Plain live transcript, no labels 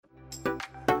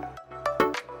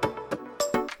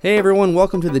Hey everyone,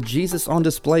 welcome to the Jesus on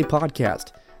Display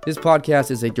podcast. This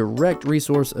podcast is a direct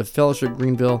resource of Fellowship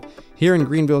Greenville here in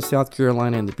Greenville, South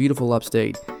Carolina in the beautiful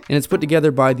upstate, and it's put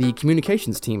together by the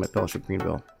communications team at Fellowship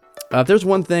Greenville. If there's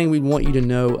one thing we want you to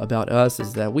know about us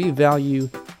is that we value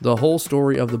the whole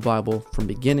story of the Bible from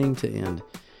beginning to end,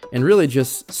 and really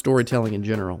just storytelling in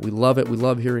general. We love it. We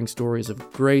love hearing stories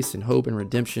of grace and hope and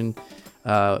redemption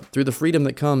through the freedom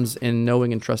that comes in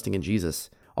knowing and trusting in Jesus.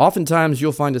 Oftentimes,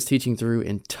 you'll find us teaching through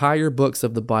entire books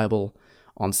of the Bible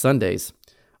on Sundays,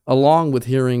 along with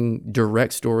hearing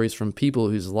direct stories from people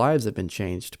whose lives have been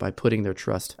changed by putting their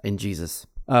trust in Jesus.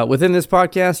 Within this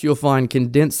podcast, you'll find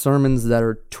condensed sermons that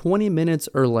are 20 minutes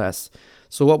or less.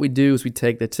 So what we do is we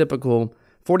take the typical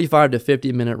 45 to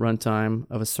 50 minute runtime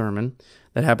of a sermon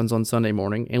that happens on Sunday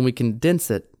morning, and we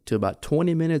condense it to about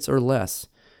 20 minutes or less,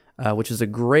 which is a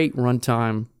great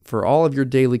runtime for all of your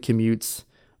daily commutes,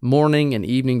 morning and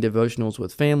evening devotionals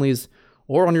with families,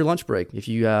 or on your lunch break. If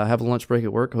you have a lunch break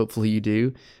at work, hopefully you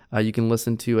do, you can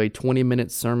listen to a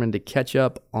 20-minute sermon to catch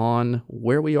up on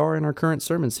where we are in our current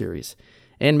sermon series.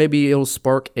 And maybe it'll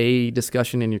spark a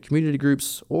discussion in your community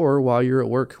groups or while you're at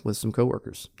work with some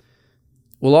coworkers.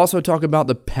 We'll also talk about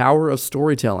the power of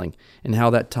storytelling and how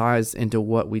that ties into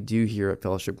what we do here at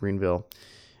Fellowship Greenville.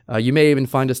 You may even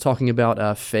find us talking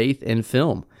about faith and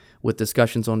film, with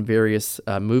discussions on various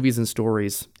movies and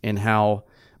stories and how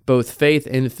both faith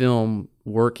and film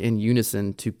work in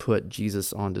unison to put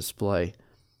Jesus on display.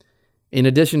 In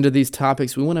addition to these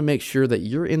topics, we want to make sure that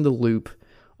you're in the loop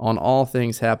on all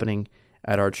things happening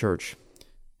at our church.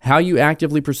 How you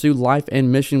actively pursue life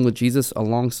and mission with Jesus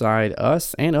alongside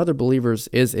us and other believers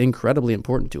is incredibly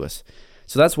important to us.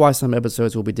 So that's why some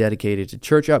episodes will be dedicated to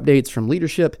church updates from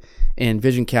leadership and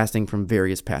vision casting from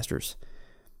various pastors.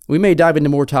 We may dive into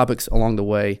more topics along the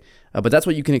way, but that's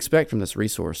what you can expect from this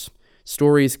resource: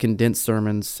 stories, condensed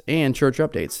sermons, and church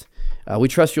updates. We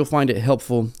trust you'll find it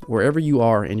helpful wherever you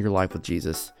are in your life with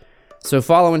Jesus. So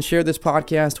follow and share this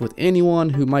podcast with anyone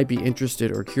who might be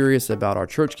interested or curious about our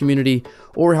church community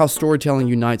or how storytelling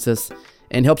unites us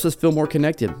and helps us feel more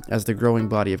connected as the growing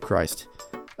body of Christ.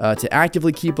 To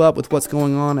actively keep up with what's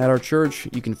going on at our church,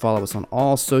 you can follow us on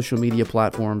all social media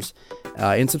platforms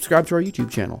and subscribe to our YouTube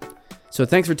channel. So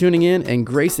thanks for tuning in, and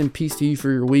grace and peace to you for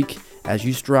your week as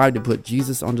you strive to put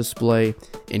Jesus on display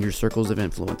in your circles of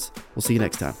influence. We'll see you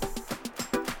next time.